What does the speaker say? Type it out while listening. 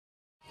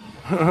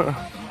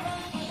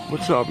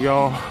What's up,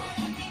 y'all?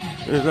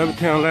 It's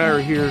Levittown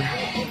Larry here.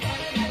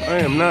 I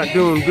am not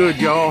doing good,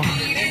 y'all.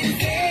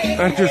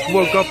 I just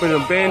woke up in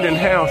an abandoned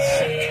house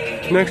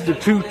next to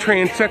two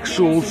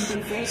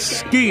transsexuals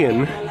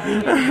skiing.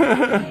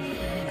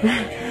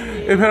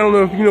 If I don't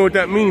know if you know what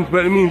that means,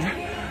 but it means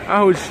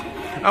I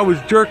was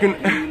jerking.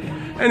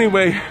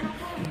 Anyway,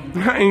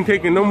 I ain't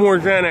taking no more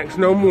Xanax,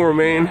 no more,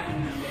 man.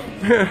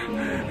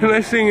 The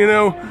next thing you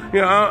know,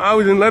 I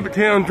was in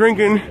Levittown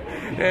drinking,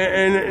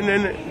 and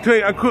then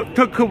I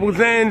took a couple of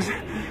Xans.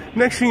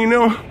 Next thing you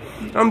know,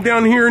 I'm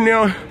down here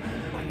now,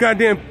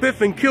 goddamn Biff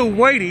and Kill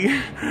Whitey.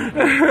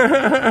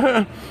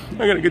 I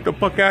gotta get the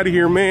fuck out of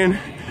here, man.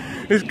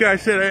 This guy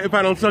said if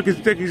I don't suck his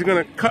dick, he's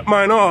gonna cut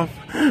mine off.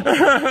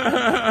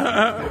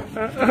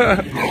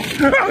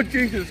 Oh,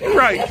 Jesus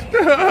Christ.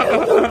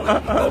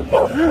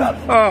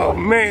 Oh,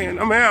 man,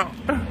 I'm out.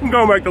 I'm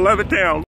going back to Levittown.